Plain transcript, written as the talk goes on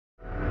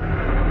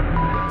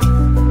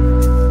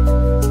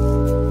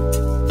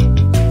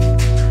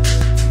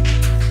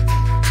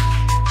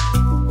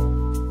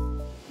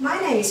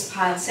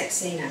Payal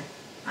Saxena.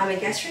 I'm a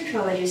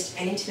gastroenterologist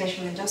and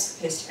interventional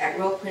endoscopist at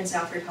Royal Prince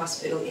Alfred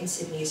Hospital in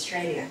Sydney,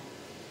 Australia.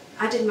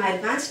 I did my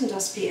advanced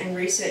endoscopy and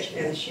research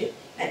fellowship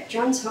at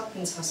Johns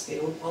Hopkins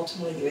Hospital,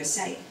 Baltimore,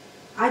 USA.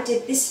 I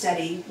did this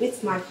study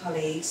with my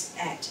colleagues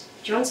at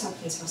Johns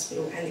Hopkins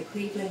Hospital and the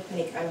Cleveland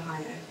Clinic,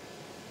 Ohio.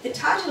 The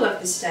title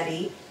of the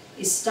study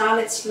is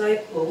Stylet slow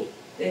pull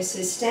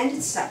versus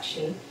standard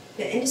suction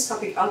for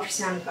endoscopic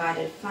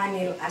ultrasound-guided fine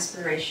needle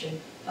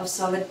aspiration of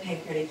solid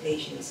pancreatic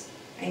lesions,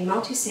 a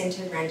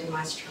multicenter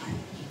randomized trial.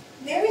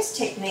 Various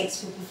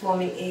techniques for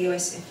performing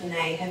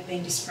EUS-FNA have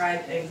been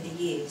described over the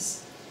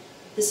years.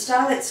 The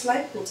Stylet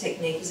slow pull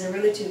technique is a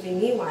relatively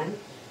new one.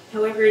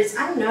 However, it is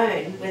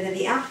unknown whether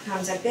the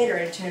outcomes are better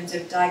in terms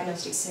of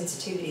diagnostic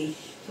sensitivity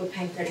for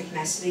pancreatic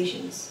mass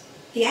lesions.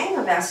 The aim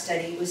of our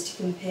study was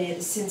to compare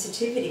the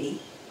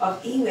sensitivity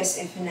of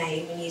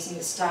EUS-FNA when using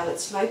the Stylet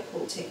slow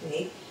pull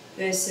technique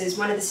versus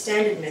one of the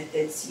standard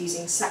methods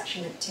using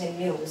suction at 10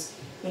 mils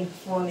when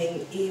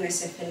performing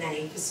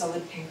EUS-FNA for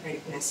solid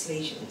pancreatic mass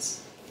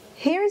lesions.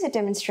 Here is a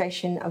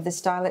demonstration of the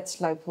Stylet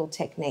slow pull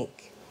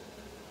technique.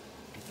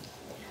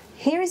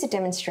 Here is a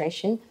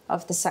demonstration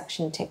of the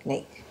suction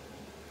technique.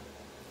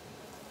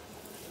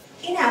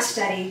 In our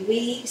study,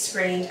 we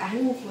screened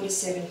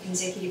 147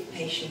 consecutive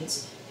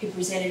patients who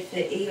presented for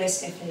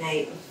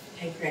EUS-FNA of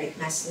pancreatic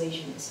mass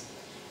lesions.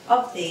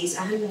 Of these,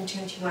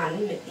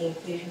 121 met the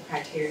inclusion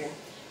criteria,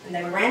 and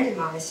they were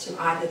randomized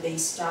to either the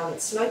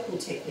Stylet slow pull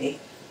technique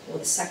or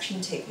the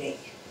suction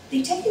technique.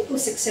 The technical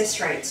success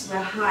rates were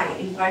high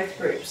in both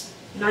groups,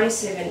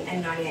 97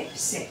 and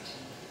 98%.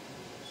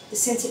 The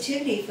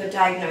sensitivity for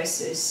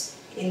diagnosis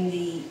in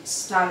the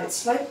Stylet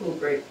slow pull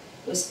group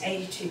was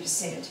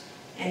 82%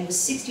 and was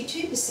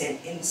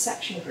 62% in the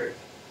suction group.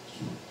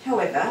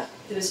 However,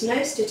 there was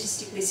no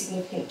statistically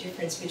significant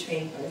difference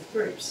between both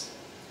groups.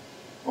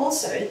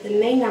 Also, the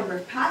mean number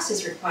of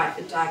passes required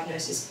for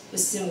diagnosis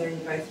was similar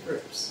in both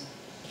groups.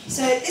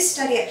 So this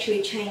study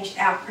actually changed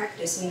our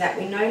practice in that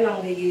we no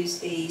longer use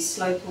the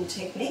slow pull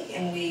technique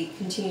and we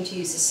continue to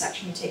use the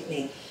suction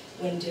technique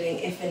when doing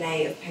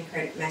FNA of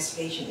pancreatic mass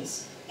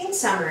lesions. In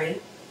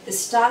summary, the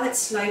Stylet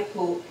slow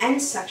pull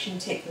and suction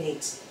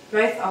techniques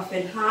both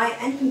offered high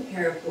and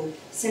comparable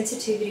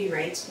sensitivity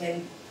rates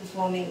when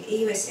performing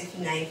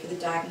EUS-FNA for the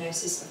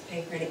diagnosis of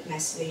pancreatic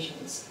mass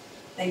lesions.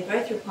 They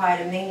both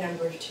required a mean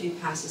number of 2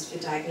 passes for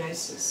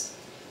diagnosis.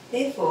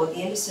 Therefore,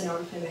 the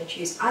endosonographer may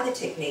choose either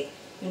technique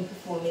when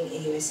performing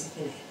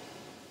EUS-FNA.